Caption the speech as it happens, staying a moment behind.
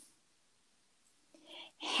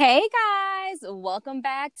Hey guys, welcome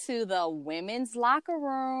back to the Women's Locker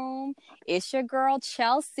Room. It's your girl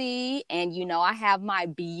Chelsea, and I have my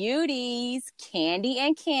beauties, Candy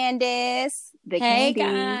and Candace. The Hey candy.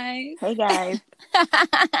 guys. Hey guys.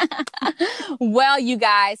 Well, you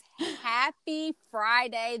guys, happy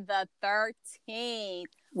Friday the 13th.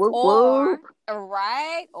 Whoop Or, whoop.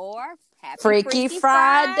 right? Or happy Freaky Freaky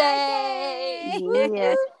Friday. Friday. Woo,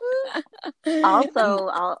 Yeah. woo, woo. Also,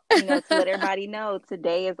 to let everybody know,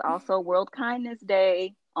 today is also World Kindness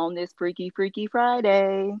Day on this Freaky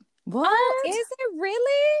Friday. Oh, What? is it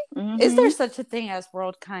really? Is there hmm such a thing as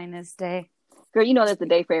World Kindness Day? Girl, you know that's a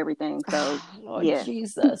day for everything. So, Lord yeah.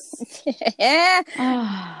 Jesus. Yeah.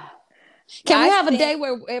 Can we I have a think day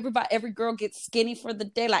where every girl gets skinny for the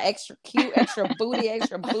day, like extra cute, extra booty,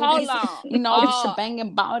 extra hold boobies, on. the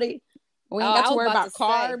shebanging body? We ain't got I to was worry about to about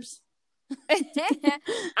say. carbs.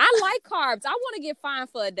 I like carbs. I want to get fine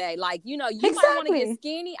for a day. Like, you might want to get Exactly.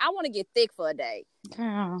 skinny. I want to get thick for a day.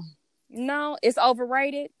 Girl. No, it's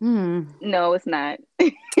overrated. No, it's not.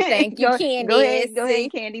 Thank you, Go Candice. go ahead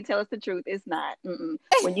and Candy, tell us the truth. It's not.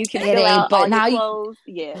 When you can It fill ain't, out but all your now you clothes,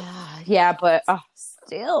 yes. yeah, but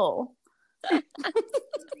still.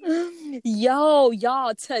 Yo,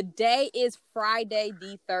 y'all, today is Friday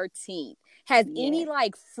the 13th. Has any Yes.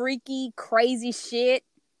 like freaky, crazy shit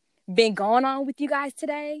been going on with you guys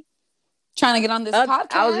today? Trying to get on this I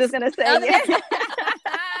was just podcast. gonna say, Other yeah. than,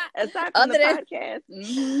 Aside from the other than,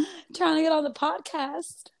 podcast. Trying to get on the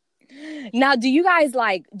podcast. now, do you guys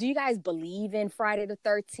believe in Friday the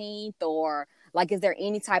 13th, or like, is there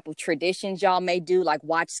any type of traditions y'all may do, like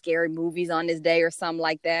watch scary movies on this day or something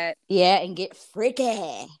like that? Yeah, and get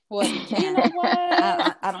freaky. Well, you can. You know what?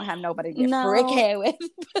 I don't have nobody to get No. freaky with.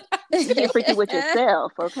 You get freaky with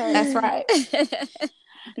yourself, okay? That's right.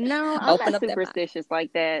 No, I'm Open not up that mind. superstitious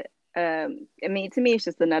like that. I mean, to me, it's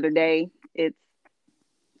just another day. It's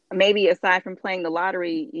maybe aside from playing the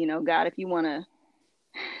lottery, God, if you want to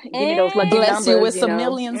give me those lucky Bless you numbers, with some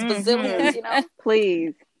millions, bazillions.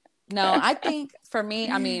 please. No, I think for me,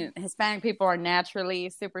 I mean, Hispanic people are naturally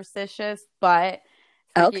superstitious, but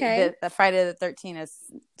Okay. the Friday the 13th is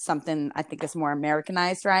something I think is more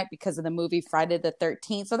Americanized, right? Because of the movie Friday the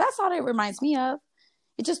 13th. So that's all it reminds me of.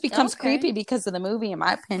 It just becomes Okay. creepy because of the movie, in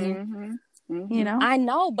my opinion. I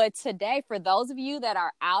know, but today, for those of you that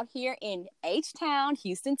are out here in H-Town,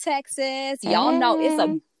 Houston, Texas, y'all know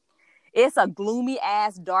Hey. it's a gloomy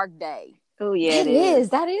ass dark day. Oh, yeah, it It is. is.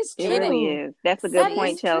 That is It It really true. is. That's a good That point,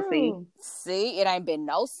 see, is Chelsea. true. it ain't been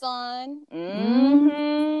no sun.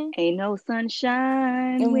 Mm. Ain't no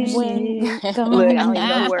sunshine when When it. Look, I don't even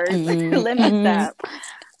know the Gone. words. Let me stop.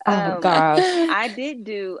 Oh Um, gosh. I did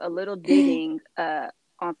do a little digging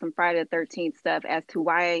on some Friday the 13th stuff as to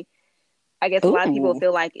why I guess a lot of people Ooh.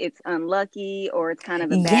 feel like it's unlucky or it's kind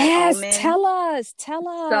of a bad Yes, omen. tell us, tell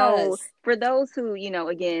So us. for those who,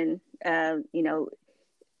 again,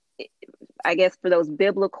 I guess for those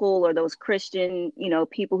biblical or those Christian,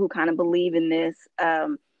 people who kind of believe in this,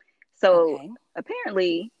 so Okay.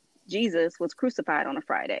 apparently Jesus was crucified on a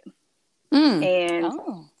Friday, Mm. and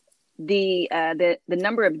Oh. the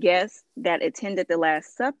number of guests that attended the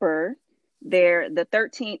Last Supper, the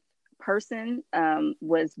 13th person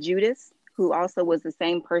was Judas, who also was the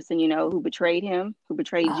same person, who betrayed him, who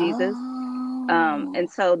betrayed Jesus. And Oh.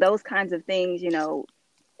 so those kinds of things,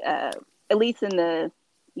 at least in the,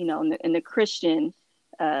 in the Christian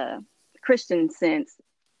sense,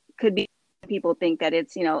 could be people think that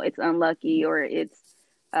it's, it's unlucky or it's,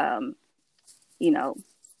 you know,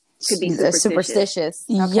 could be superstitious. Superstitious.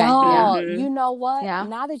 Okay. Yeah. Y'all, Mhm. you know what? Yeah.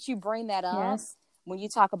 Now that you bring that up, Yes. when you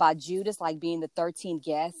talk about Judas like being the 13th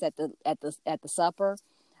guest at the supper,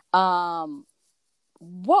 um,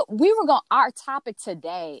 what we were going our topic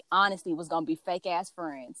today, honestly, was gonna be fake ass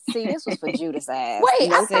friends. See, this was for Judas ass.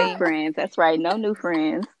 Wait, I No fake See, thought friends. That's right. No new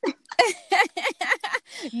friends.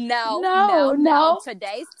 no, no, no, no. no.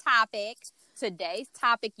 Today's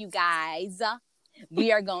topic, you guys,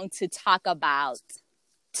 we are going to talk about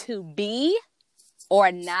to be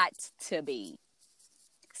or not to be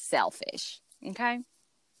selfish. Okay.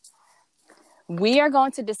 We are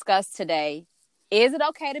going to discuss today, is it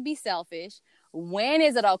okay to be selfish? When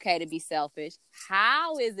is it okay to be selfish?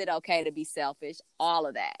 How is it okay to be selfish? All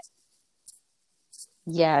of that.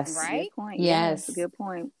 Yes. Good Right? point. Yeah, that's a Yes. good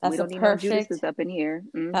point. We That's a don't need no perfect. Judases up in here.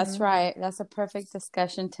 That's Mm-hmm. right. That's a perfect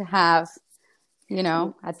discussion to have.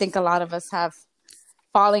 I think a lot of us have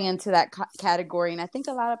falling into that category, and I think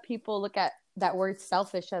a lot of people look at that word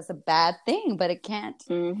selfish as a bad thing, but it can't. It's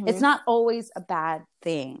Mm-hmm. not always a bad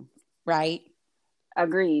thing, right?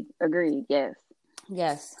 Agreed. Yes.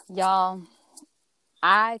 Yes. Y'all,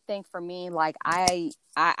 I think for me, like I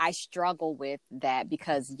struggle with that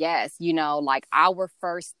because yes, you know, like our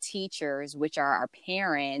first teachers, which are our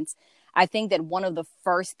parents, I think that one of the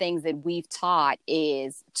first things that we've taught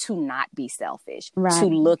is to not be selfish, to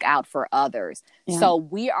Right. look out for others. Yeah. So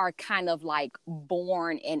we are kind of like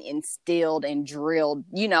born and instilled and drilled,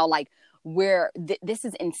 you know, like this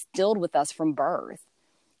is instilled with us from birth.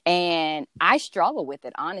 And I struggle with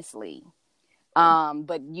it, honestly.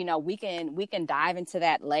 But you know, we can dive into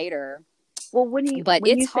that later. Well, But when you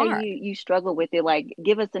it's say hard. you struggle with it, like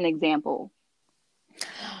give us an example.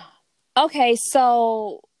 Okay,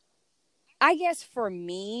 so I guess for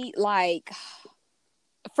me,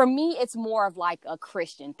 it's more of like a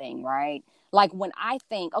Christian thing, right? Like when I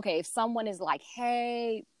think, okay, if someone is like,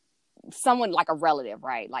 hey, someone like a relative,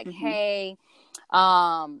 right? Like, Mm-hmm. hey,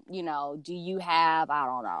 you know, do you have, I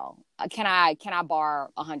don't know, can I borrow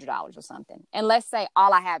 $100 or something? And let's say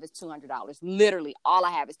all I have is $200. Literally, all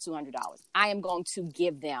I have is $200. I am going to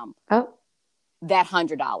give them Oh, that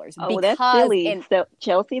 $100 Oh, because, that's silly. and So,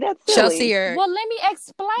 Chelsea, that's Chelsea, silly. well, let me your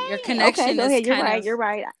explain. connection Okay, go is ahead. You're kind right. of. You're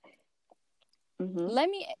right. Mm-hmm.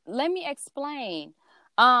 Let me explain.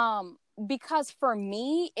 Because for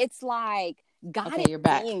me, it's like God Okay, is you're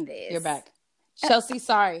back. seeing this. You're back. Chelsea,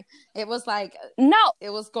 sorry. It was like No, it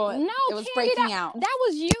was going. no, It was Candy, breaking out. that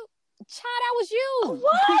was you. Child, that was you.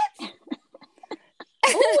 What?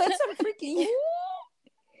 Oh, it's a freaking.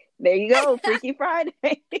 There you go. Freaky Friday.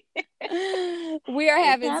 We are It's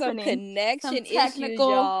having some happening. connection Some issues, technical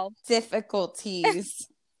y'all. difficulties.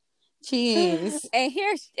 Jeez. And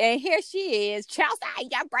here she is. Chelsea,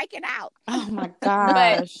 you're breaking out. Oh my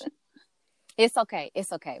But gosh. it's okay.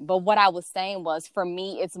 It's okay. But what I was saying was, for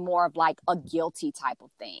me, it's more of like a guilty type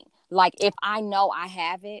of thing. Like if I know I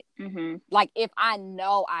have it, Mm-hmm. like if I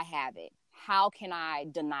know I have it, how can I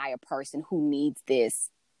deny a person who needs this?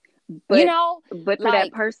 But You know, but for that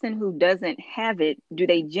like, person who doesn't have it, do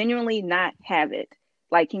they genuinely not have it?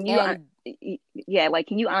 Like, can you? and Yeah, like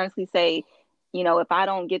can you honestly say, if I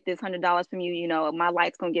don't get this $100 from you, my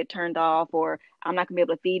light's gonna get turned off, or I'm not gonna be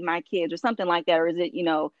able to feed my kids, or something like that, or is it,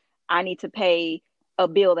 I need to pay a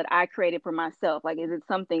bill that I created for myself? Like, is it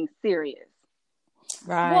something serious?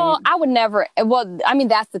 Right. well, I would never. Well, I mean,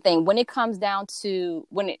 that's the thing. When it comes down to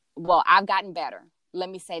I've gotten better. Let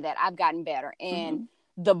me say that I've gotten better, and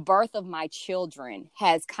Mm-hmm. the birth of my children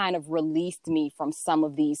has kind of released me from some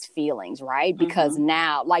of these feelings, right? Because Mm-hmm.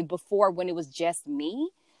 now, like before, when it was just me,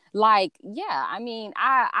 like, yeah, I mean,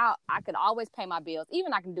 I could always pay my bills.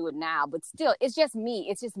 Even I can do it now, but still, it's just me.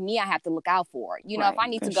 It's just me I have to look out for. You know, if Right. I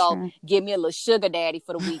need For to go sure. give me a little sugar daddy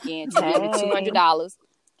for the weekend to give me Hey. $200,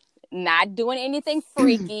 not doing anything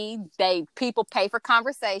freaky. People pay for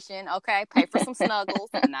conversation, okay? Pay for some snuggles.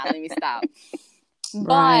 Now let me stop.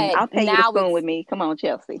 Right. But I'll pay you to now spoon it's, with me. Come on,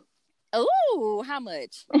 Chelsea. ooh, how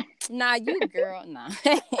much? Nah, you girl, nah.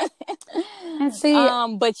 And see,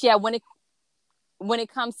 But yeah, when it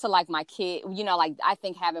comes to like my kid, like I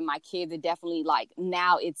think having my kids, it definitely like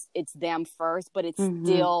now it's them first, but it's Mhm.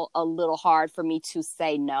 still a little hard for me to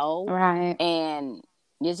say no. right. And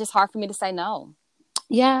it's just hard for me to say no.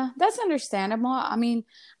 Yeah, that's understandable. I mean,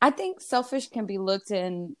 I think selfish can be looked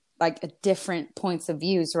in like a different points of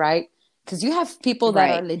views, right? Because you have people that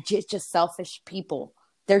are Right. legit just selfish people.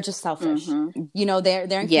 They're just selfish. Mm-hmm. They're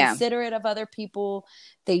Yeah. inconsiderate of other people.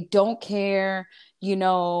 They don't care. They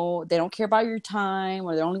don't care about your time,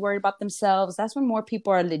 or they're only worried about themselves. That's when more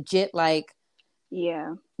people are legit like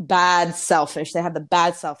Yeah. bad selfish. They have the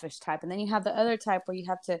bad selfish type. And then you have the other type where you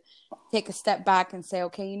have to take a step back and say,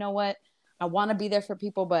 okay, you know what? I want to be there for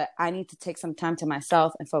people, but I need to take some time to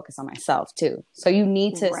myself and focus on myself too. So you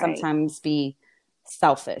need to Right. sometimes be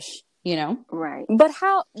selfish, Right. But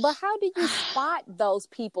how do you spot those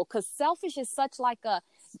people? Because selfish is such like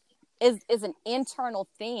is an internal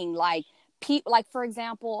thing. Like like for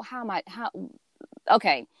example,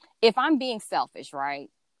 okay, if I'm being selfish, right?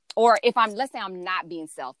 Or if let's say I'm not being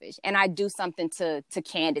selfish and I do something to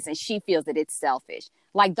Candace and she feels that it's selfish.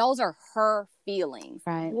 Like those are her feelings,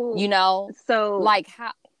 right? Well, so like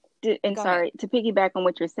how, and go sorry ahead. to piggyback on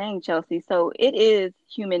what you're saying, Chelsea. So it is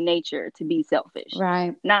human nature to be selfish.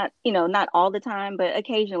 Right. Not, not all the time, but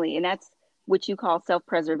occasionally, and that's what you call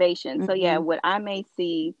self-preservation. So yeah, Mm-hmm. what I may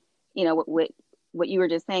see, what you were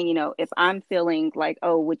just saying, if I'm feeling like,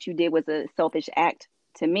 oh, what you did was a selfish act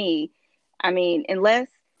to me, I mean, unless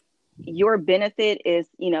your benefit is,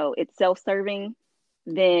 it's self-serving,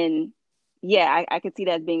 then yeah, I could see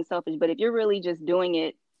that as being selfish. But if you're really just doing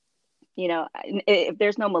it, if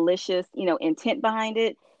there's no malicious, intent behind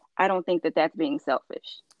it, I don't think that that's being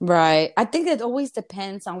selfish. Right. I think it always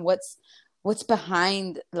depends on what's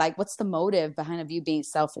behind, like, what's the motive behind of you being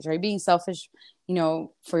selfish? Are you being selfish,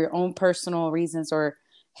 for your own personal reasons, or,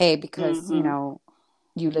 hey, because, Mm-hmm. you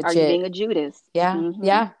Are you legit, being a Judas? yeah, Mm-hmm.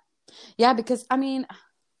 yeah, yeah, because I mean,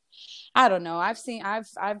 I don't know. I've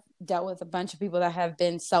dealt with a bunch of people that have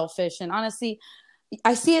been selfish, and honestly,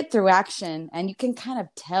 I see it through action, and you can kind of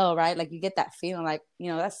tell, right? Like, you get that feeling like,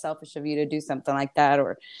 that's selfish of you to do something like that,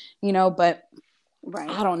 or, but Right.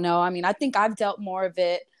 I don't know. I mean, I think I've dealt more of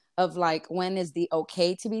it of like, when is the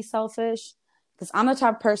okay to be selfish? Because I'm the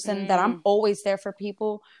type of person that I'm Mm, always there for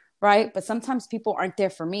people, right? But sometimes people aren't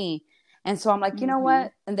there for me. And so I'm like, you know Mm-hmm.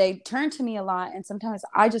 what? And they turn to me a lot. And sometimes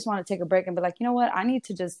I just want to take a break and be like, you know what? I need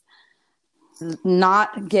to just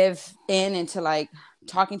not give in into like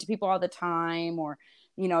talking to people all the time, or,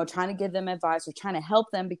 trying to give them advice or trying to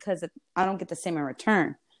help them, because I don't get the same in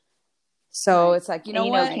return. So Right. it's like, you And know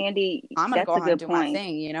what? right. Candy, I'm going to that's go a on and good do my point.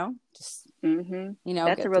 thing, just, Mm-hmm.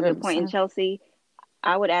 That's a get real through it good point. And myself. Chelsea,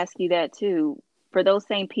 I would ask you that too. For those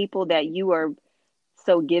same people that you are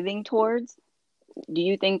so giving towards, do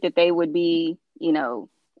you think that they would be,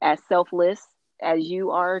 as selfless as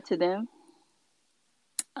you are to them?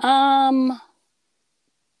 Um,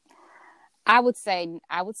 I would say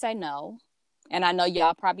no. And I know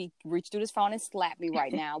y'all probably reach through this phone and slap me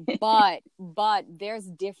right now, but there's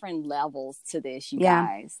different levels to this, you Yeah.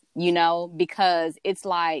 guys. Because it's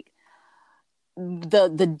like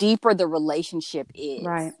the deeper the relationship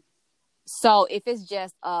Right. is. So if it's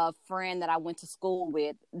just a friend that I went to school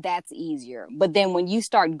with, that's easier. But then when you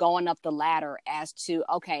start going up the ladder as to,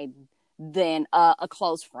 okay, then a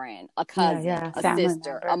close friend, a Yeah. cousin, Yeah. a Family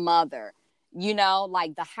sister, a member. mother,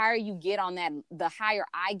 like the higher you get on that, the higher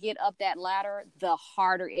I get up that ladder, the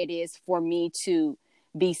harder it is for me to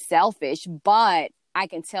be selfish. But I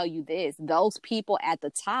can tell you this, those people at the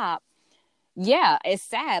top, yeah, it's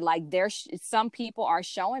sad. Like there's some people are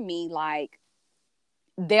showing me like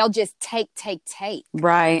they'll just take,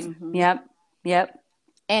 Right. Mm-hmm. Yep. Yep.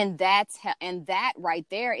 and that right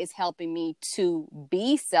there is helping me to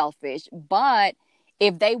be selfish. But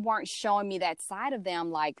if they weren't showing me that side of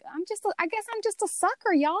them, like I guess I'm just a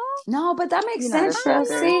sucker, y'all. No, but that makes You're not a sense,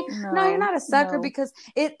 sucker. Chelsea. No, you're No, not a sucker, no. because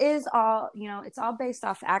it is all, it's all based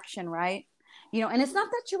off action, right? And it's not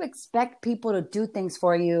that you expect people to do things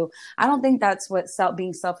for you. I don't think that's what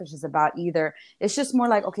being selfish is about either. It's just more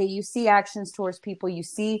like, okay, you see actions towards people, you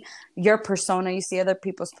see your persona, you see other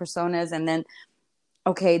people's personas, and then,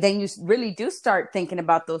 okay, then you really do start thinking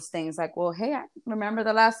about those things like, well, hey, I remember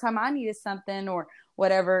the last time I needed something or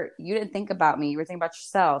whatever. You didn't think about me. You were thinking about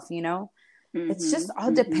yourself. It's Mm-hmm. just all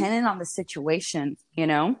Mm-hmm. dependent on the situation.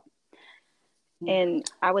 And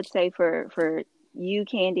I would say for you,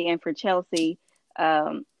 Candy, and for Chelsea,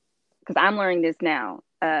 because I'm learning this now.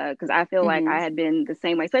 Because I feel like Mm-hmm. I had been the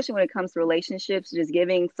same way, especially when it comes to relationships, just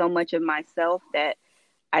giving so much of myself that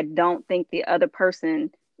I don't think the other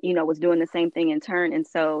person, was doing the same thing in turn. And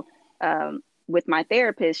so, with my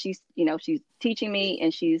therapist, she's teaching me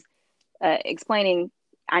and she's explaining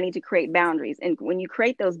I need to create boundaries. And when you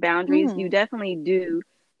create those boundaries, you Mm. definitely do,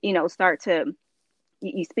 start to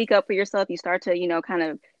you speak up for yourself. You start to, kind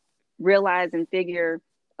of realize and figure,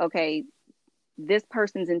 okay, this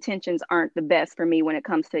person's intentions aren't the best for me when it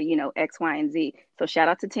comes to, X, Y, and Z. So shout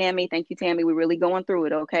out to Tammy. Thank you, Tammy. We're really going through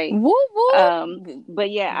it. Okay. Whoop But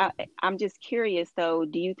whoop. yeah, I'm just curious though,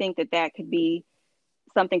 do you think that that could be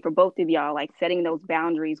something for both of y'all, like setting those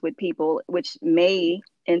boundaries with people, which may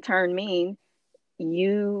in turn mean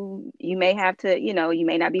you may have to, you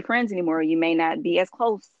may not be friends anymore. You may not be as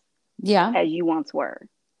close Yeah. as you once were.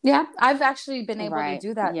 Yeah. I've actually been able to Right.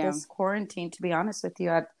 do that Yeah. this quarantine, to be honest with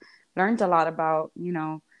you. I've learned a lot about,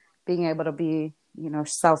 being able to be,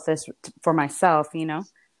 selfish for myself,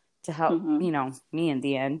 to help, Mm-hmm. me in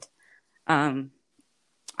the end. Um,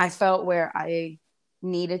 I felt where I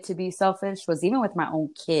needed to be selfish was even with my own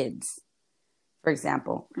kids, for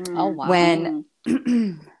example. Oh Mm, wow. When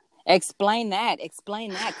mm, Explain that,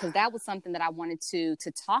 because that was something that I wanted to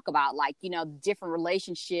talk about, like different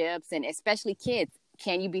relationships, and especially kids.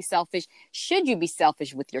 Can you be selfish? Should you be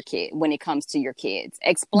selfish with your kid when it comes to your kids?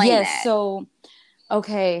 Explain yes, that. so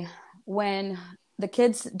okay, when the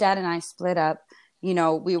kids' dad and I split up,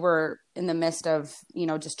 we were in the midst of,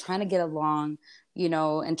 just trying to get along,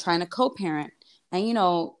 and trying to co-parent. And,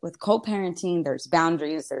 with co-parenting, there's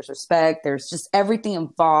boundaries, there's respect, there's just everything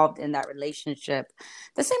involved in that relationship,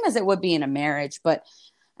 the same as it would be in a marriage. But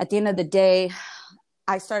at the end of the day,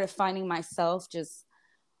 I started finding myself just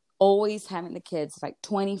always having the kids like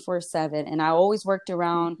 24/7. And I always worked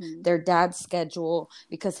around their dad's schedule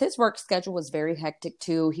because his work schedule was very hectic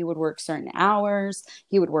too. He would work certain hours.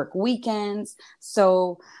 He would work weekends.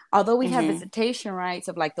 So although we have visitation rights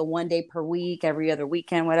of like the 1 day per week, every other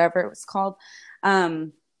weekend, whatever it was called,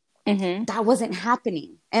 that wasn't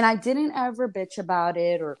happening. And I didn't ever bitch about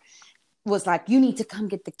it or was like, you need to come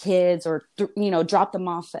get the kids or, you know, drop them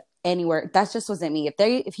off anywhere. That just wasn't me.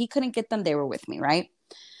 If he couldn't get them, they were with me. Right.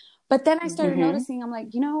 But then I started noticing, I'm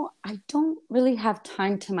like, you know, I don't really have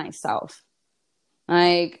time to myself.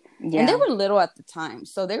 Like, and they were little at the time,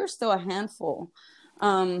 so they were still a handful.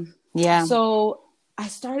 So I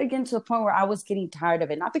started getting to a point where I was getting tired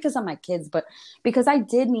of it, not because of my kids, but because I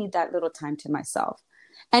did need that little time to myself.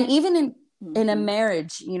 And even in a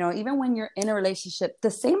marriage, you know, even when you're in a relationship,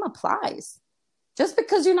 the same applies. Just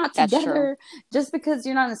because you're not together, just because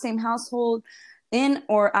you're not in the same household, in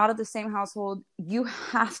or out of the same household, you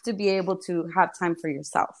have to be able to have time for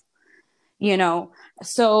yourself, you know?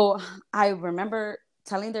 So I remember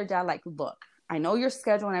telling their dad, like, look, I know your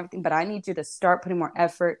schedule and everything, but I need you to start putting more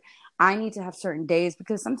effort. I need to have certain days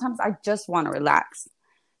because sometimes I just want to relax.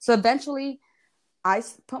 So eventually I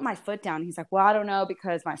put my foot down. He's like, well, I don't know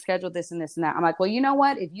because my schedule, this and this and that. I'm like, well, you know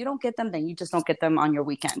what? If you don't get them, then you just don't get them on your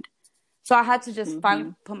weekend. So I had to just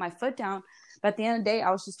finally put my foot down. But at the end of the day,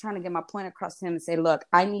 I was just trying to get my point across to him and say, look,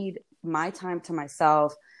 I need my time to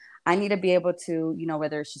myself. I need to be able to, you know,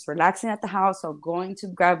 whether it's just relaxing at the house or going to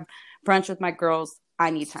grab brunch with my girls,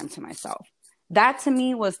 I need time to myself. That to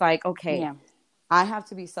me was like, okay, I have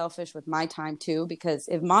to be selfish with my time too, because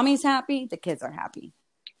if mommy's happy, the kids are happy.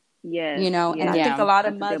 Yes. You know, and I think a lot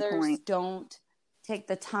of That's mothers don't take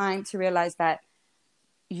the time to realize that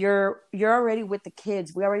you're already with the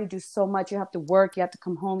kids. We already do so much. You have to work, you have to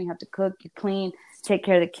come home, you have to cook, you clean, take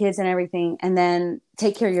care of the kids and everything, and then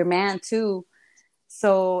take care of your man too.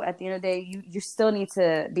 So at the end of the day, you still need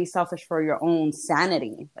to be selfish for your own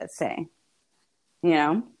sanity, let's say. You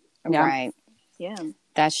know? Right. Yeah.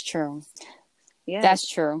 That's true. Yeah. That's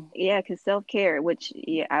true. Yeah, because self-care, which,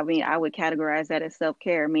 I mean, I would categorize that as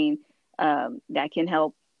self-care. I mean, that can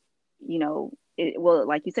help, you know, well,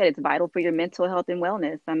 like you said, it's vital for your mental health and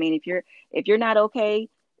wellness. I mean, if you're not okay,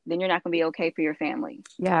 then you're not going to be okay for your family.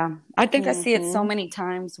 Yeah. I think I see it so many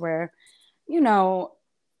times where, you know,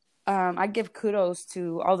 I give kudos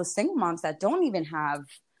to all the single moms that don't even have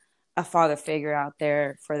a father figure out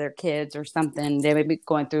there for their kids or something. They may be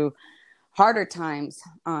going through harder times.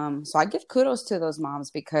 So I give kudos to those moms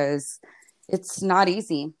because it's not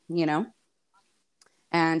easy, you know?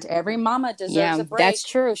 And every mama deserves a break. That's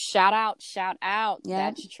true. Shout out. Yeah.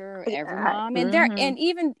 That's true. Every mom. And there, and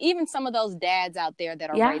even some of those dads out there that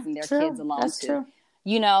are raising their kids alone that's too. True.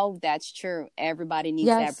 You know, that's true. Everybody needs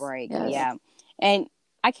that break. Yes. Yeah. And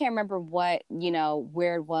I can't remember what, you know,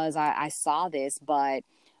 where it was I saw this, but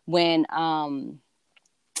when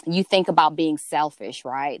you think about being selfish,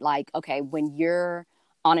 right? Like, okay, when you're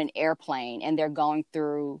on an airplane and they're going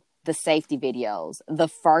through the safety videos, the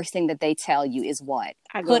first thing that they tell you is what?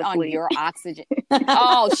 Put on your oxygen.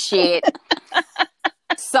 Oh, shit.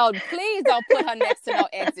 So please don't put her next to no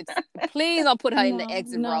exit. Please don't put her in the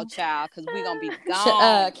exit row, child, because we're going to be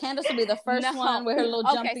gone. Candace will be the first one with her little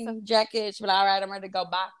jumping jacket. She'll be like, all right, I'm ready to go.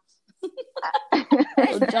 Bye.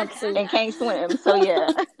 And can't swim, so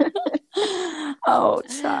yeah. Oh,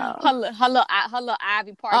 child. Her little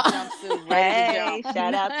Ivy Park jumpsuit ready to jump.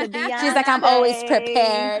 Shout out to Beyonce. She's like, I'm always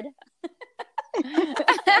prepared.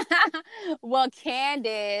 Well,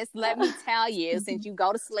 Candace, let me tell you, since you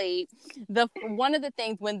go to sleep, one of the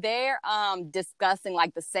things when they're discussing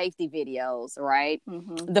like the safety videos, right?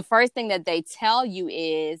 The first thing that they tell you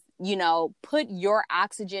is, you know, put your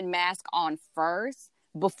oxygen mask on first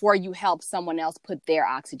before you help someone else put their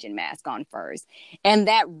oxygen mask on first. And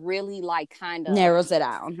that really like kind of narrows it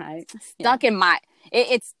down, right? Stuck in my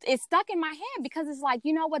it's stuck in my head because it's like,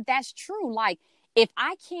 you know what, that's true. Like if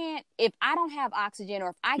I don't have oxygen or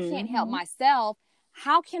if I can't help myself,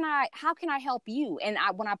 how can I help you? And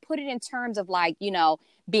when I put it in terms of like, you know,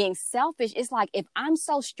 being selfish, it's like if I'm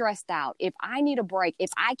so stressed out, if I need a break, if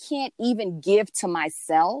I can't even give to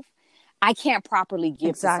myself, I can't properly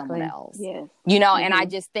give to someone else. Yes. You know, and I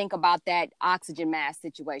just think about that oxygen mask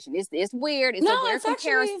situation. It's weird. It's a weird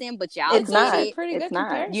comparison, but y'all get it. Pretty good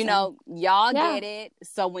comparison. You know, y'all get it.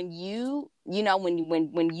 So when you know,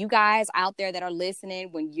 when you guys out there that are listening,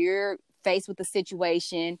 when you're faced with a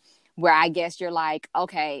situation where I guess you're like,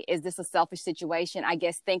 okay, is this a selfish situation? I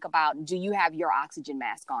guess think about, do you have your oxygen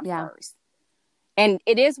mask on first? And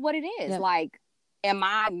it is what it is. Like, am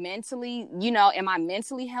I mentally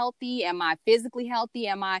healthy? Am I physically healthy?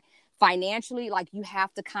 Am I financially? Like, you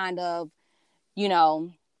have to kind of, you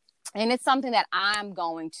know, and it's something that I'm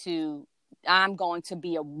going to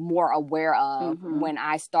be more aware of when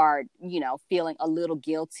I start, feeling a little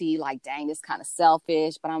guilty, like, dang, it's kind of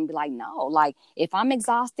selfish. But I'm gonna be like, no, like, if I'm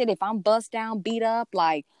exhausted, if I'm bust down, beat up,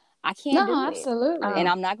 like, I can't do it. Absolutely. And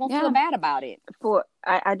I'm not gonna feel bad about it.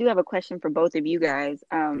 I do have a question for both of you guys.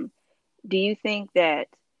 Do you think that,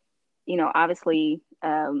 obviously,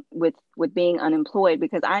 with being unemployed,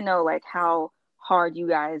 because I know like how hard you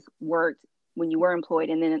guys worked when you were employed,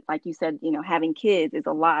 and then like you said, having kids is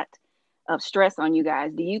a lot of stress on you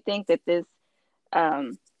guys. Do you think that this,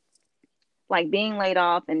 like being laid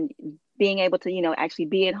off and being able to, actually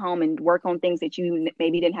be at home and work on things that you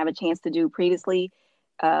maybe didn't have a chance to do previously,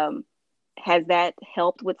 has that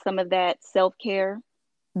helped with some of that self-care?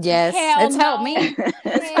 Yes, it's helped me.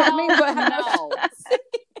 It's helped me, but no.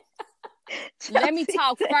 Let me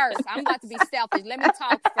talk first. I'm about to be selfish. Let me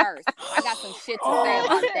talk first. I got some shit to say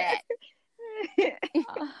about that.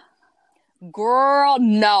 Girl,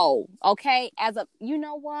 no. Okay. You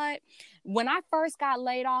know what? When I first got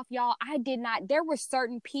laid off, y'all, there were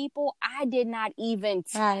certain people I did not even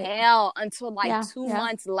tell until like 2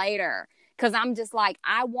 months later. Cause I'm just like,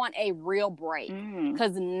 I want a real break.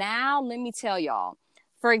 Cause now let me tell y'all,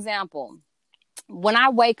 for example, when I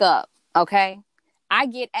wake up, okay, I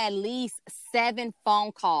get at least 7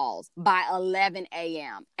 phone calls by 11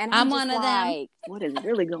 a.m. And I'm one of them. What is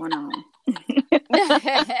really going on?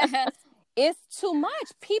 It's too much.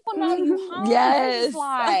 People know you home. Yes. It's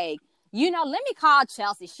like, let me call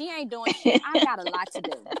Chelsea. She ain't doing shit. I got a lot to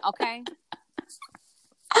do. Okay.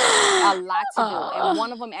 A lot to do. And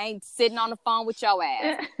one of them ain't sitting on the phone with your ass.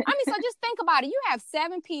 I mean, so just think about it. You have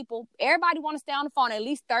 7 people. Everybody want to stay on the phone at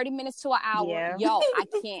least 30 minutes to an hour. Yeah. Yo, I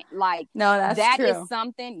can't. Like, no, that's true. That is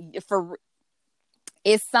something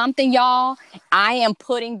it's something, y'all. I am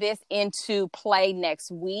putting this into play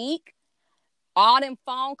next week. All them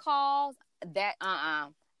phone calls, that I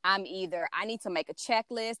need to make a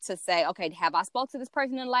checklist to say, okay, have I spoke to this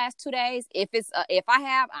person in the last 2 days? If I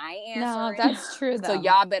have, I ain't answering. No, that's true though. So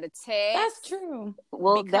y'all better text. That's true.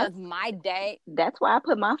 Well, because my day. That's why I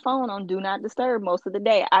put my phone on do not disturb most of the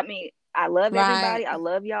day. I mean, I love everybody. I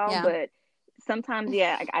love y'all, but sometimes,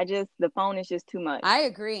 the phone is just too much. I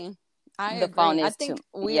agree. Phone is I think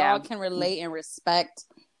we all can relate and respect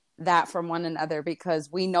that from one another, because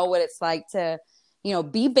we know what it's like to,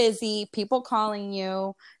 be busy, people calling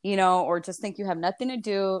you, or just think you have nothing to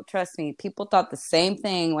do. Trust me, people thought the same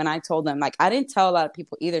thing when I told them. Like, I didn't tell a lot of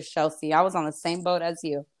people either, Chelsea. I was on the same boat as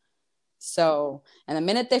you. So, and the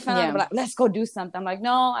minute they found out, they were like, let's go do something. I'm like,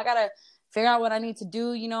 no, I got to figure out what I need to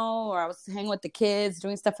do, or I was hanging with the kids,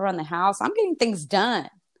 doing stuff around the house. I'm getting things done,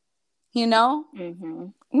 Mm-hmm.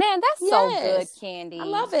 Man, that's so good, Candy. I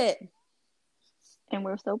love it. And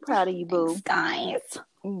we're so proud of you, boo. Thanks, guys.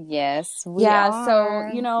 Yes, we are.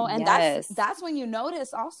 So, and that's when you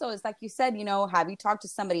notice also, is like you said, have you talked to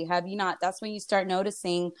somebody? Have you not? That's when you start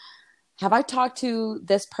noticing, have I talked to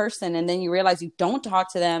this person? And then you realize you don't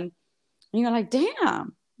talk to them. And you're like,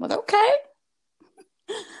 damn, well, okay.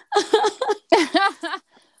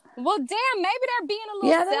 Well, damn, maybe they're being a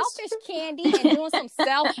little selfish, Candy, and doing some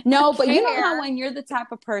self-care. No, but you know how when you're the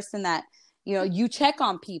type of person that, you check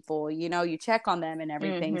on people, you check on them and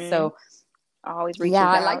everything. Mm-hmm. So I always reach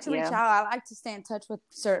out. I like to reach out. I like to stay in touch with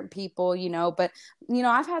certain people, but,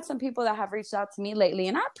 I've had some people that have reached out to me lately,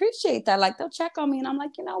 and I appreciate that. Like, they'll check on me, and I'm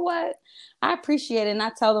like, you know what? I appreciate it. And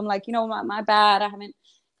I tell them, like, my bad. I haven't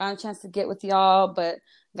gotten a chance to get with y'all, but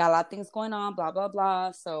got a lot of things going on, blah, blah,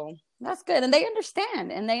 blah. So that's good. And they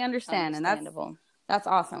understand. And that's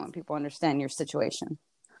awesome when people understand your situation.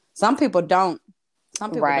 Some people don't.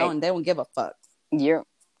 Some people don't. They don't give a fuck.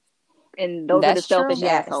 And those are the selfish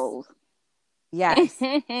assholes. Yes.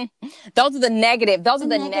 Those are the negative. Those are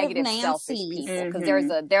the negative selfish people. Because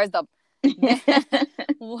there's the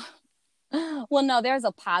well, no, there's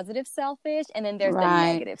a positive selfish, and then there's the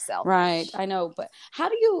negative selfish. Right. I know, but how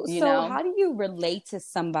do you relate to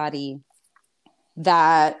somebody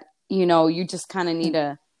that you just kind of need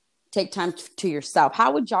to take time to yourself?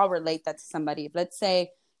 How would y'all relate that to somebody? Let's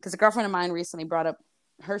say, because a girlfriend of mine recently brought up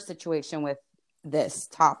her situation with this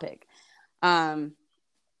topic.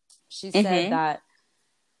 She said that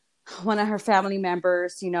one of her family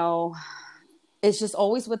members, it's just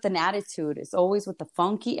always with an attitude. It's always with the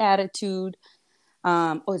funky attitude.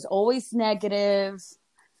 It's always negative.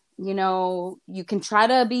 You can try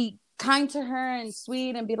to be kind to her and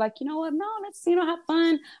sweet and be like, you know what? No, let's, have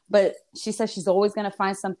fun. But she says she's always going to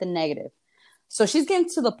find something negative. So she's getting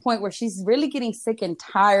to the point where she's really getting sick and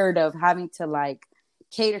tired of having to like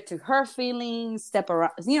cater to her feelings, step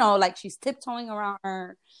around, like she's tiptoeing around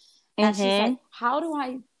her. And she's like, how do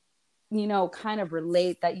I kind of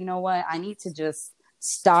relate that, you know what, I need to just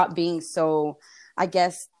stop being so, I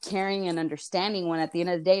guess, caring and understanding when at the end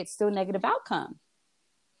of the day, it's still a negative outcome.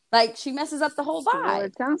 Like, she messes up the whole vibe. Well,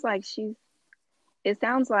 it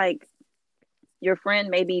sounds like your friend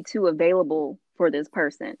may be too available for this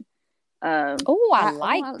person. Oh, I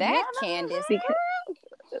like that, Candace.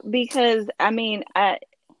 Because I mean,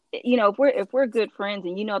 if we're good friends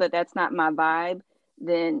and you know that that's not my vibe,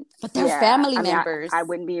 then but they're family members. I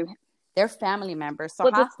wouldn't be. They're family members,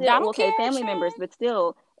 so but still, okay, family members, but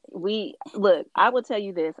still, I will tell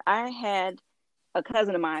you this: I had a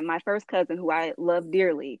cousin of mine, my first cousin, who I love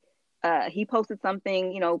dearly. He posted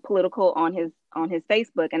something, political on his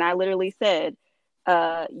Facebook, and I literally said,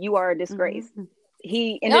 "You are a disgrace." Mm-hmm.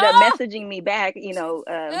 He ended up messaging me back, and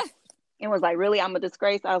was like, "Really, I'm a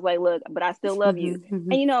disgrace." I was like, "Look, but I still love you."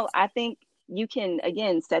 And I think you can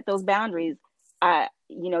again set those boundaries.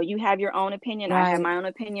 You have your own opinion. Right. I have my own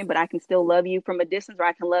opinion, but I can still love you from a distance, or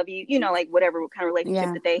I can love you, like whatever kind of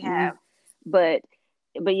relationship that they have. But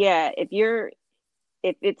yeah, if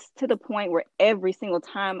it's to the point where every single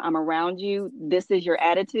time I'm around you, this is your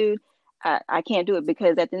attitude, I can't do it,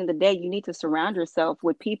 because at the end of the day, you need to surround yourself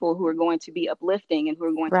with people who are going to be uplifting and who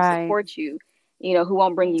are going to support you, who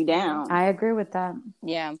won't bring you down. I agree with that.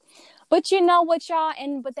 Yeah. But you know what, y'all?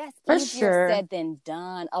 But that's easier said than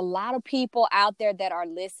done. A lot of people out there that are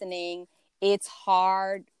listening, it's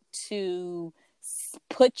hard to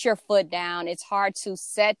put your foot down. It's hard to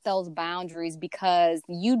set those boundaries because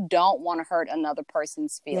you don't want to hurt another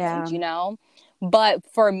person's feelings, But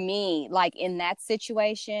for me, like in that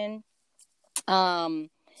situation, I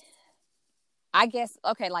guess,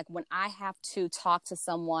 okay, like when I have to talk to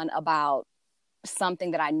someone about something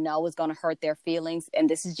that I know is going to hurt their feelings, and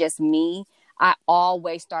this is just me, I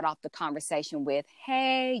always start off the conversation with,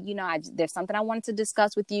 "Hey, there's something I wanted to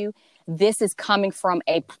discuss with you. This is coming from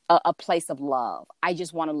a place of love. I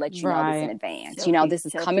just want to let you know this in advance. This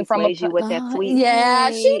is coming from you with that sweet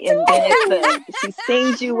she and then she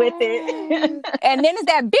sings you with it, and then it's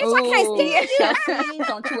that bitch. I can't stand you. Chelsea,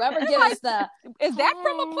 don't you ever give us the? Is that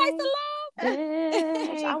from a place of love?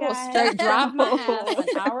 Bitch, I will straight drive my ass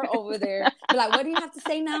an hour over there. Be like, what do you have to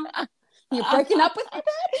say now? You're breaking up with me,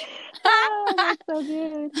 bitch? Oh, that's so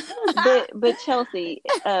good. But Chelsea,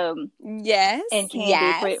 yes, and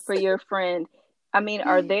Candy, for your friend, I mean,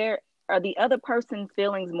 are the other person's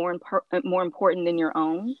feelings more important than your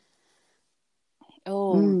own?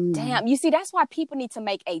 Oh, damn. You see, that's why people need to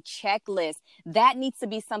make a checklist. That needs to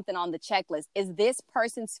be something on the checklist. Is this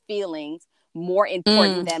person's feelings more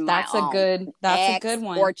important than my own? That's a good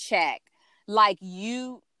one. Or check. Like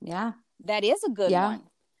you. Yeah. That is a good one.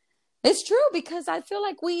 It's true, because I feel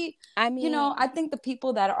like I think the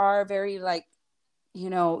people that are very like,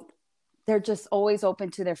 they're just always open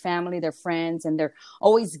to their family, their friends, and they're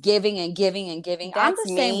always giving and giving and giving. I'm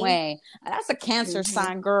the same way. That's a Cancer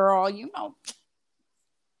sign, girl,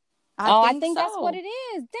 I think that's what it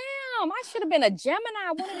is. Damn, I should have been a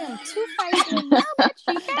Gemini, one of them two-faced.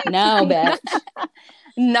 No, bitch.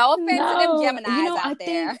 No offense to them Geminis out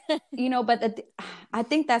there. But I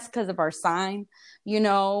think that's because of our sign.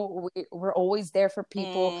 We're always there for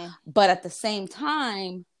people. But at the same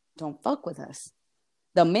time, don't fuck with us.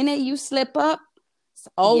 The minute you slip up, it's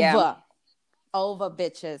over. Yeah. Over,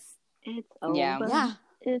 bitches. It's over. Yeah.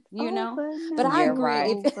 It's over. But I agree.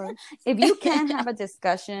 Right. If you can't have a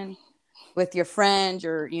discussion with your friend,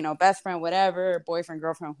 your, best friend, whatever, boyfriend,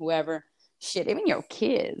 girlfriend, whoever, shit, even your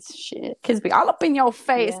kids, kids be all up in your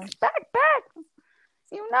face. Yeah. Back.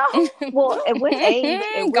 Well, at what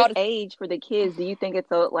age for the kids do you think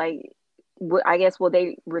it's I guess, will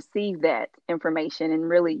they receive that information and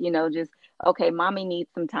really, just, okay, mommy needs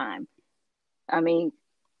some time? I mean,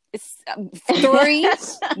 it's 3,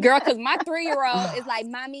 girl, because my 3-year-old is like,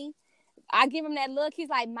 mommy, I give him that look. He's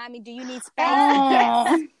like, mommy, do you need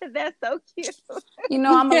space? That's so cute.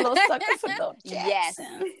 I'm a little sucker for those Jackson.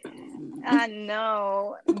 Yes. I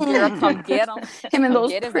know. Girl, come get him. Him and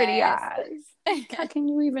those pretty eyes. How can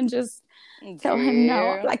you even just tell him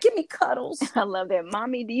no? Like, give me cuddles. I love that.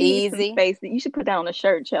 Mommy, do you need some space? You should put that on a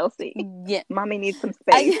shirt, Chelsea. Yeah. Mommy needs some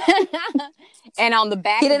space. And on the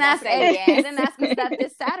back, he didn't ask us that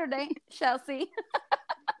this Saturday, Chelsea.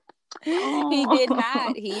 He did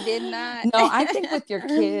not. No, I think with your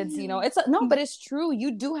kids, but it's true.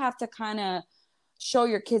 You do have to kind of show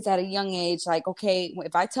your kids at a young age, like, okay,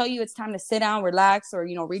 if I tell you it's time to sit down, relax, or,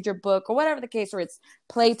 read your book, or whatever the case, or it's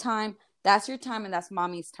playtime, that's your time and that's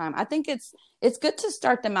mommy's time. I think it's good to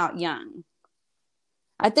start them out young.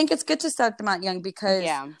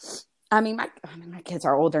 Because my kids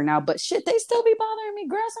are older now, but shit, they still be bothering me,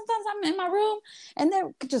 girl. Sometimes I'm in my room and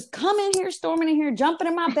they're just coming here, storming in here, jumping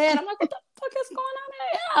in my bed. I'm like, what the fuck is going on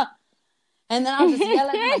here? Yeah. And then I'll just yell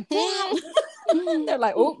at them like, damn. They're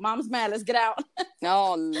like, oh, mom's mad. Let's get out.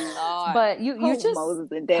 Oh, Lord. But you just,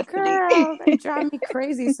 Moses and Destiny. girl, they drive me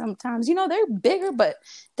crazy sometimes. You know, they're bigger, but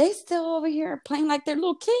they still over here playing like they're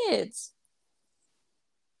little kids.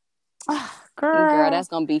 Oh, girl, that's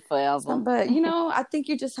gonna be forever. But you know, I think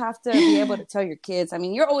you just have to be able to tell your kids. I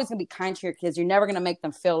mean, you're always gonna be kind to your kids. You're never gonna make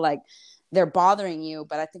them feel like they're bothering you.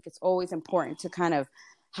 But I think it's always important to kind of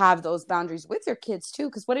have those boundaries with your kids too.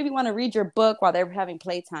 Because what if you want to read your book while they're having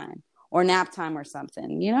playtime or nap time or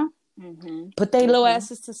something? You know, put their little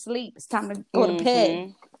asses to sleep. It's time to go to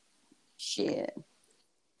bed. Shit.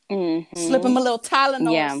 Slip them a little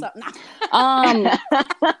Tylenol or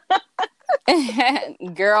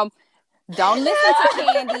something. Girl, don't listen to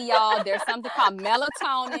Candy, y'all. There's something called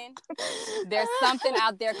melatonin. There's something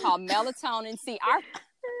out there called melatonin. See,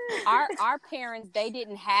 our parents, they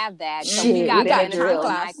didn't have that. So we got Benadryl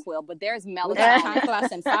and NyQuil, but there's melatonin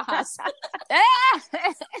class and Fajas.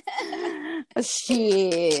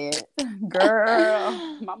 Shit.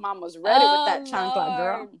 Girl. My mom was ready with that chancla,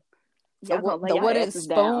 girl. The wooden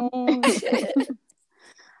spoon. Shit.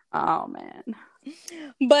 Oh, man.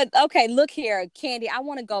 But okay, look here, Candy, I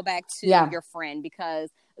want to go back to your friend, because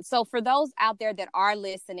so for those out there that are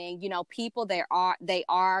listening, you know, people they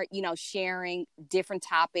are, you know, sharing different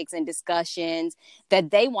topics and discussions that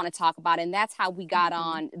they want to talk about. And that's how we got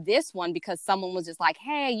on this one, because someone was just like,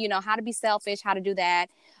 hey, you know, how to be selfish, how to do that.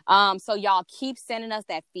 So y'all keep sending us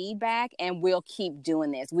that feedback and we'll keep doing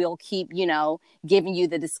this. We'll keep, you know, giving you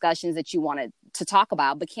the discussions that you wanted to talk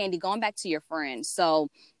about. But Candy, going back to your friend. So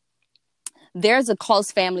there's a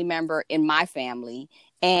close family member in my family,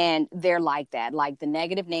 and they're like that, like the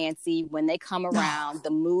negative Nancy. When they come around, the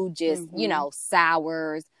mood just, you know,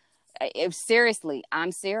 sours. Seriously,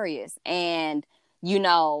 I'm serious. And, you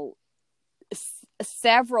know,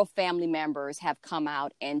 several family members have come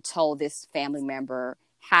out and told this family member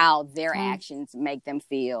how their actions make them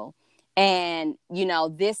feel. And, you know,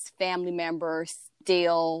 this family member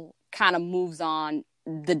still kind of moves on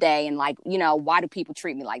the day and like, you know, why do people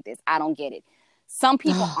treat me like this? I don't get it. Some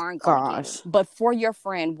people aren't going to get it. But for your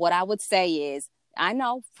friend, what I would say is,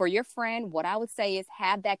 for your friend, what I would say is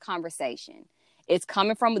have that conversation. It's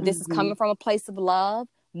coming from, this is coming from a place of love.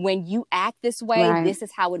 When you act this way, this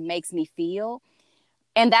is how it makes me feel.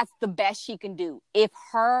 And that's the best she can do. If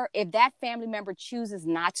that family member chooses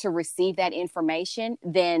not to receive that information,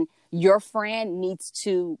 then your friend needs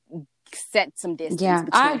to set some distance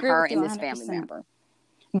between her and this family member.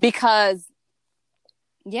 Because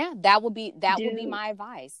that would be my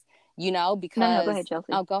advice, you know, because no, go ahead,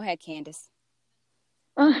 Chelsea. Oh, go ahead, Candace.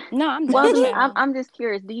 No, I'm done. Well, I'm just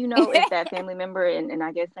curious. Do you know if that family member, and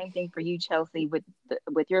I guess same thing for you, Chelsea, with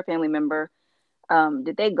your family member,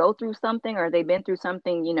 did they go through something, or they been through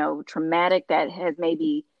something, you know, traumatic that has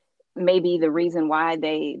maybe the reason why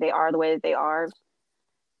they are the way that they are?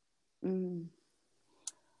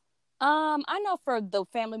 I know for the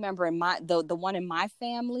family member in the one in my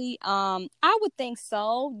family, I would think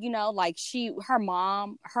so. You know, like her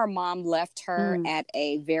mom left her at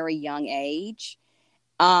a very young age,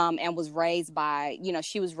 and was raised by, you know,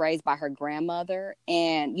 she was raised by her grandmother,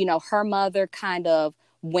 and, you know, her mother kind of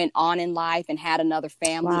went on in life and had another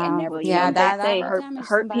family and never. Well, that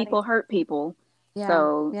hurt people. Yeah.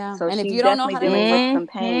 So and she's if you don't know definitely how to dealing with some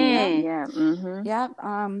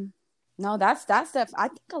pain. No, that's I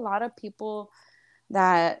think a lot of people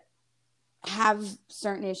that have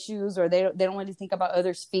certain issues, or they don't really think about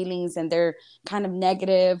others' feelings, and they're kind of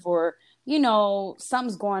negative, or, you know,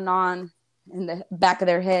 something's going on in the back of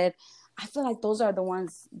their head. I feel like those are the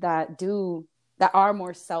ones that are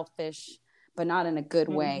more selfish, but not in a good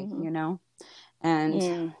way, you know?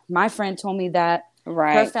 And my friend told me that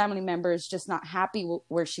her family member is just not happy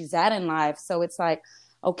where she's at in life. So it's like,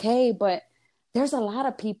 okay, but there's a lot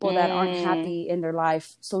of people that aren't happy in their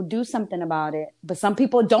life. So do something about it. But some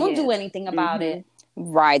people don't do anything about it.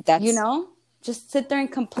 Right. That's, you know, just sit there and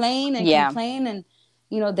complain and complain, and,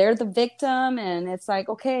 you know, they're the victim, and it's like,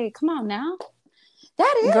 okay, come on now.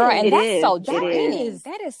 That is. Girl, and that's so draining.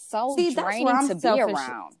 That is so draining to be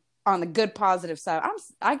around. On the good, positive side,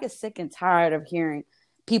 I get sick and tired of hearing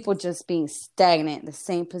people just being stagnant in the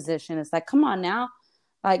same position. It's like, come on now.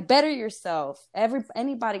 Like, better yourself.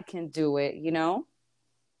 Anybody can do it, you know?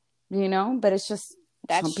 But it's just,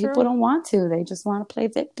 some people don't want to. They just want to play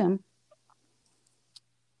victim.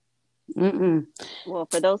 Well,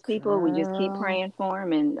 for those people, we just keep praying for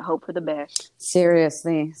them and hope for the best.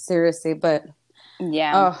 Seriously. But,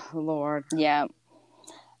 oh, Lord. Yeah.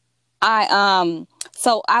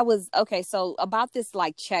 So I was okay, so about this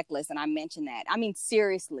like checklist, and I mentioned that. I mean,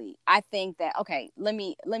 seriously, I think that okay, let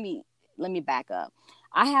me back up.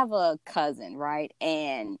 I have a cousin, right?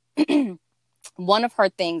 And one of her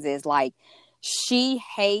things is like she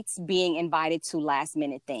hates being invited to last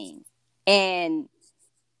minute things. And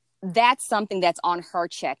that's something that's on her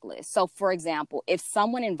checklist. So, for example, if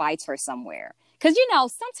someone invites her somewhere, because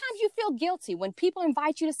sometimes you feel guilty when people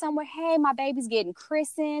invite you to somewhere. Hey, my baby's getting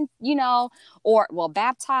christened, or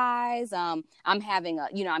baptized. I'm having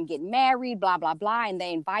I'm getting married, blah blah blah, and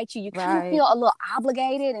they invite you. You kind of feel a little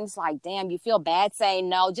obligated, and it's like, damn, you feel bad saying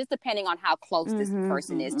no, just depending on how close this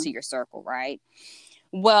person is to your circle, right?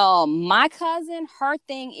 Well, my cousin, her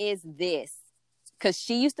thing is this, because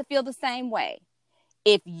she used to feel the same way.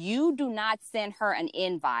 If you do not send her an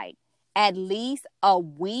invite at least a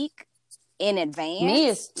week in advance. Me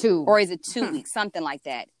is 2. Or is it 2 weeks? Something like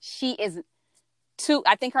that. She is 2.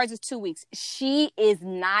 I think hers is 2 weeks. She is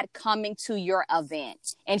not coming to your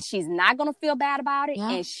event. And she's not going to feel bad about it. Yeah.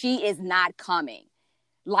 And she is not coming.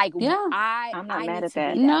 Like, I'm not mad at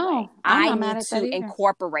that. No, I need to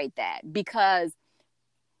incorporate that because,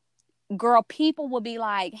 girl, people will be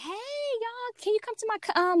like, hey, y'all, can you come to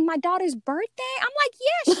my daughter's birthday? I'm like,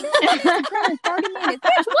 yeah, sure. In 30 minutes.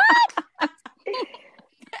 Bitch, what?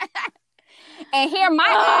 And here my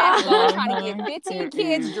ass trying to get 15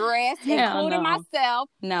 kids dressed, including myself,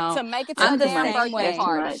 to make it to the damn birthday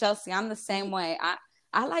party. Chelsea, I'm the same way.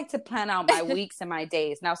 I like to plan out my weeks and my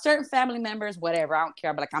days. Now, certain family members, whatever, I don't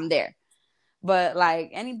care, but like I'm there. But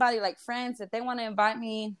like anybody, like friends, if they want to invite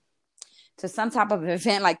me to some type of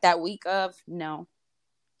event like that week of, no.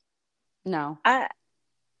 I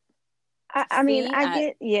mean,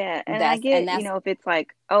 I get, and I get, if it's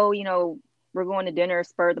like, we're going to dinner,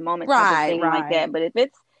 spur of the moment type of thing like that. But if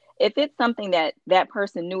it's something that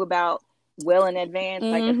person knew about well in advance,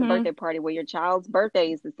 like at the birthday party where your child's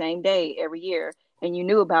birthday is the same day every year, and you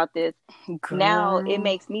knew about this, now it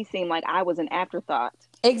makes me seem like I was an afterthought.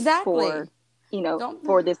 Exactly.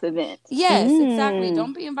 For this event. Yes, exactly.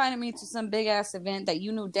 Don't be inviting me to some big ass event that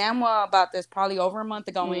you knew damn well about this probably over a month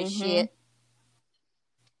ago and shit.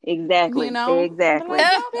 Exactly. Exactly.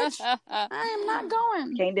 Like, no, bitch, I am not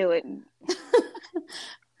going. Can't do it.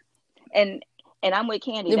 and I'm with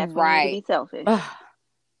Candy. That's right. To be selfish.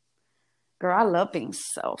 Girl, I love being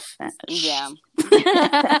selfish. Yeah.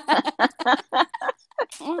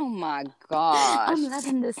 Oh my gosh. I'm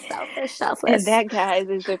loving this selfish. And that, guys,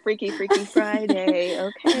 is the Freaky Friday.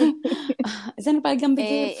 Okay. Is anybody gonna be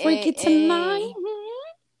getting freaky tonight?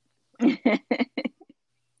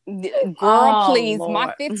 Girl, please. Lord.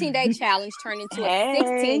 My 15-day challenge turned into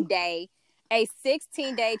a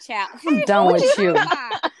 16-day challenge. I'm done with you.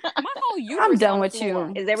 My whole uterus. I'm done with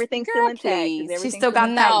you. Is everything still intact? She still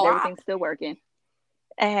got that. Is everything still working?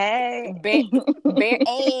 Hey.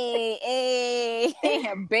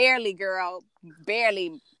 Barely, girl.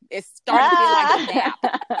 Barely. It's starting to feel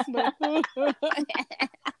like a nap.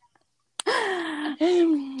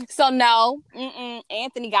 So no,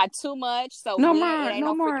 Anthony got too much. So no more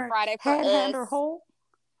Freaky Friday for head or hole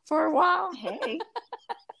for a while. Hey.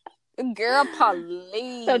 Girl,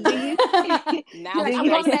 please. So do you now I'm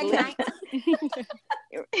going that tonight?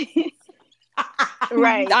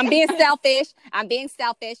 Right. I'm being selfish. I need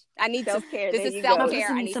self-care. This is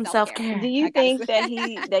self-care. I need some self-care. Do you think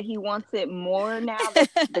that he wants it more now that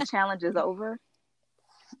the challenge is over?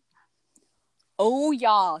 Oh,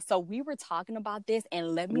 y'all. So we were talking about this,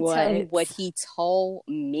 and let me tell you what he told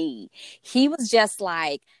me. He was just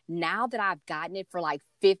like, now that I've gotten it for like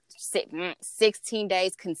 16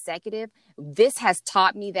 days consecutive, this has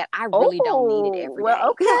taught me that I really don't need it every day. Well,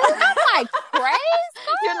 okay. I'm like, praise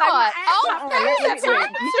God.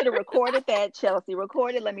 You should have recorded that, Chelsea.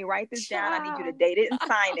 Record it. Let me write this down. I need you to date it and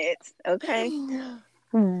sign it. Okay.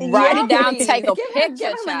 Write it down. Take a picture.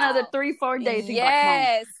 Give him another 3-4 days.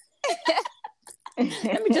 Yes.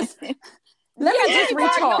 Let me just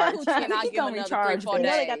recharge. And I'll give recharge. You know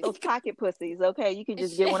they got those pocket pussies. Okay, you can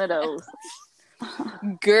just get one of those.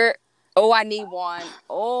 Girl, I need one.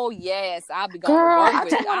 Oh yes, I'll be going to work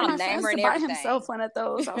with it. I'll name her and everything. Buy himself one of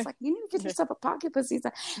those. I was like, you need to get yourself a pocket pussy. He's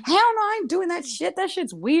like, hell no, I ain't doing that shit. That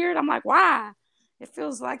shit's weird. I'm like, why? It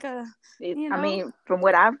feels like a. I mean, from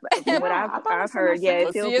what I've heard,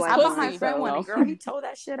 it feels like. I bought my friend one, and girl, he tore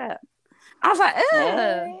that shit up. I was like,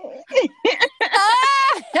 ugh.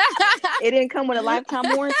 It didn't come with a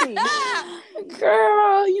lifetime warranty.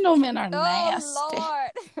 Girl, men are nasty. Oh,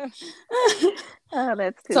 Lord. Oh,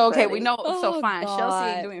 that's too So okay, funny. we know. So Oh, fine. Chelsea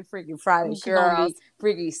ain't God. doing Freaky Friday. She gonna Girls. be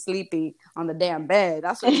freaky sleepy on the damn bed.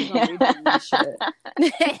 That's what she's gonna be doing. This shit.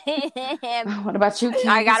 What about you, I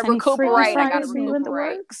Candace? gotta Any Freaky recuperate. I gotta Fridays for you in the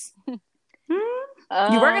recuperate. works?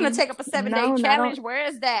 You were gonna take up a 7-day No, not challenge. on. Where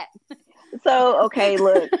is that? So okay,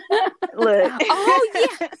 look. Oh yeah.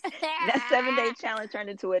 That 7-day challenge turned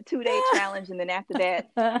into a 2-day challenge, and then after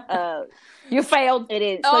that, You failed. it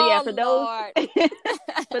is. So yeah, Oh for those Lord.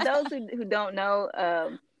 for those who don't know,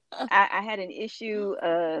 I had an issue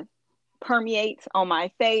permeates on my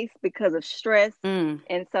face because of stress, and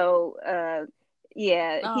so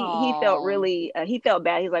yeah, he felt Oh. really he felt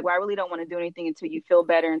bad. He's like, well, I really don't want to do anything until you feel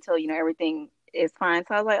better, until everything is fine.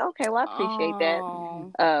 So I was like, okay, well, I appreciate that.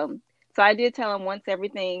 Oh. So I did tell him once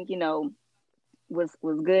everything was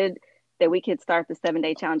good that we could start the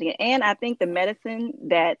 7-day challenge again. And I think the medicine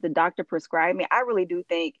that the doctor prescribed me, I really do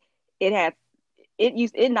think it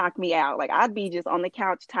knocked me out. Like I'd be just on the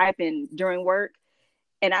couch typing during work,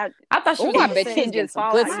 and I thought she was Oh, I gonna bet say. you was getting just some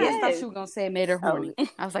fall good out. I sleep. thought Yes. she was gonna say it made her horny.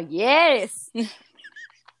 I was like, yes.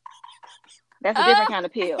 That's a different kind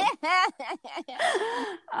of pill.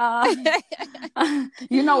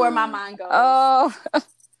 You know where my mind goes. Oh.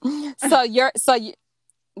 So you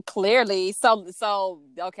clearly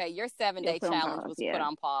okay, your 7-day It's on challenge pause, was yeah. put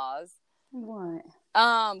on pause. What?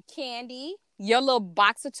 Candy, your little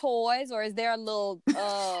box of toys, or is there a little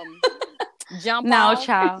jump No, off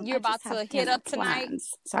child. you're I about just have to hit dinner up tonight?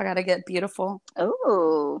 plans, so I gotta get beautiful.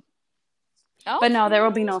 Oh, Oh, But no, there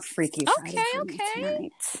will be no Freaky Friday for me okay.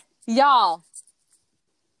 tonight. Y'all.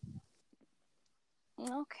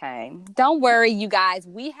 Okay. Don't worry, you guys.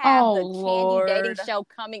 We have the Candy Lord. dating show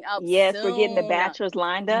coming up yes, soon. we're getting the bachelors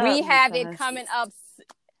lined up. We have it Yes. coming up.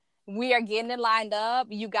 We are getting it lined up.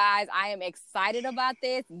 You guys, I am excited about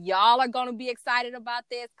this. Y'all are going to be excited about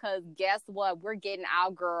this because guess what? We're getting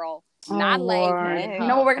our girl, not late. Hey. You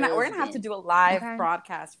know what? We're gonna have to do a live Okay.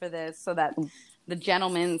 broadcast for this so that the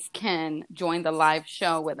gentlemen can join the live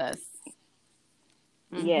show with us.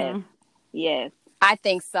 Yes, yes. I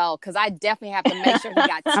think so because I definitely have to make sure he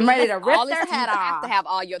got teeth. I'm ready to rip All his their teeth. head I have off. to have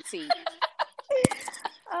all your teeth.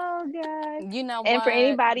 Oh God. You know And what? for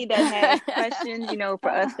anybody that has questions, for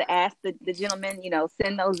us to ask the gentleman,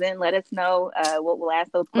 send those in. Let us know. We'll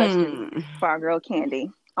ask those questions for our girl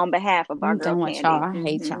Candy on behalf of our I'm girl done with Candy. y'all. I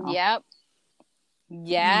hate y'all. Yep.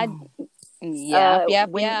 Yeah.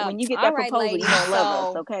 When you get All that right, proposal, ladies. you're gonna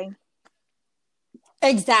love us, okay?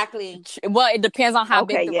 Exactly. Well, it depends on how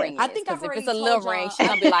Okay, big the yes. ring is. I think I've Because if it's already a little told ring, y'all. she's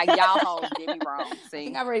gonna be like, "Y'all hoes did me wrong." I See,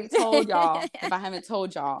 think I've already told y'all. If I haven't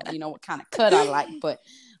told y'all, what kind of cut I like. But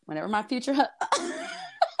whenever my future and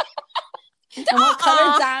what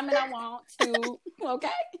color diamond I want to. Okay.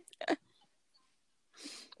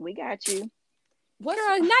 We got you. What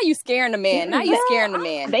are now you scaring the man? Now you scaring the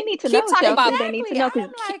man. They need to Keep know, talking Chelsea. about They need to know because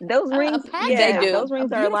like those rings, They do. those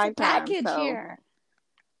rings are a lifetime. Package So. here.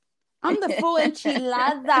 I'm the full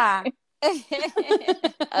enchilada. Agree.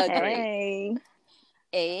 Hey.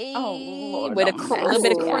 Hey, Oh, Lord, with a don't little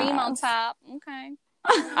bit of mess. cream on top. Okay.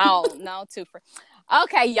 Oh no, too free.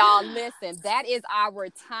 Okay, y'all, listen. That is our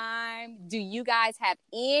time. Do you guys have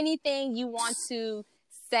anything you want to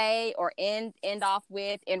say or end off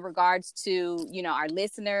with in regards to our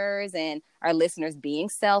listeners and our listeners being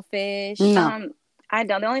selfish? No. I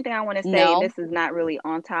don't. The only thing I want to say, No. and this is not really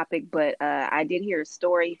on topic, but I did hear a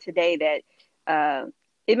story today that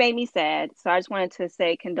it made me sad. So I just wanted to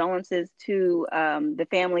say condolences to the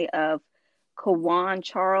family of Kawan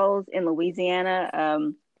Charles in Louisiana.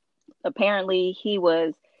 Apparently, he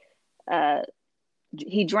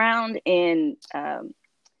drowned in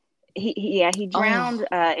he drowned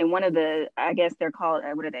in one of the, I guess they're called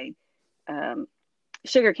what are they,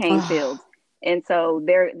 sugarcane fields. And so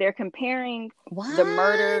they're comparing the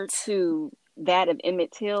murder to that of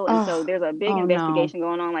Emmett Till. And so there's a big investigation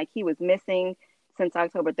going on. Like, he was missing since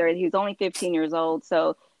October 3rd. He was only 15 years old.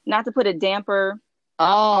 So not to put a damper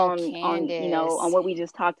on what we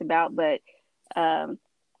just talked about, but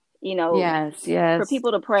yes. for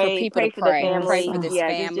people to pray for the family. Pray for this Just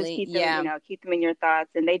family. keep them, keep them in your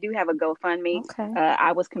thoughts. And they do have a GoFundMe. Okay.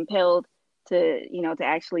 I was compelled to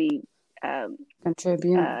actually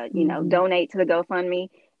contribute, donate to the GoFundMe.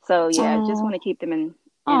 So just want to keep them in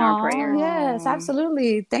our prayers. Yes,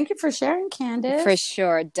 absolutely. Thank you for sharing, Candace. For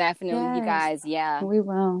sure, definitely, Yes. you guys. Yeah, we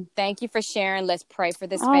will. Thank you for sharing. Let's pray for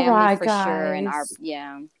this All family right, for guys. sure.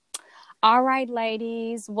 And all right,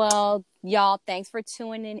 ladies. Well, y'all, thanks for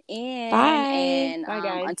tuning in. Bye. And Bye,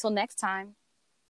 guys. until next time.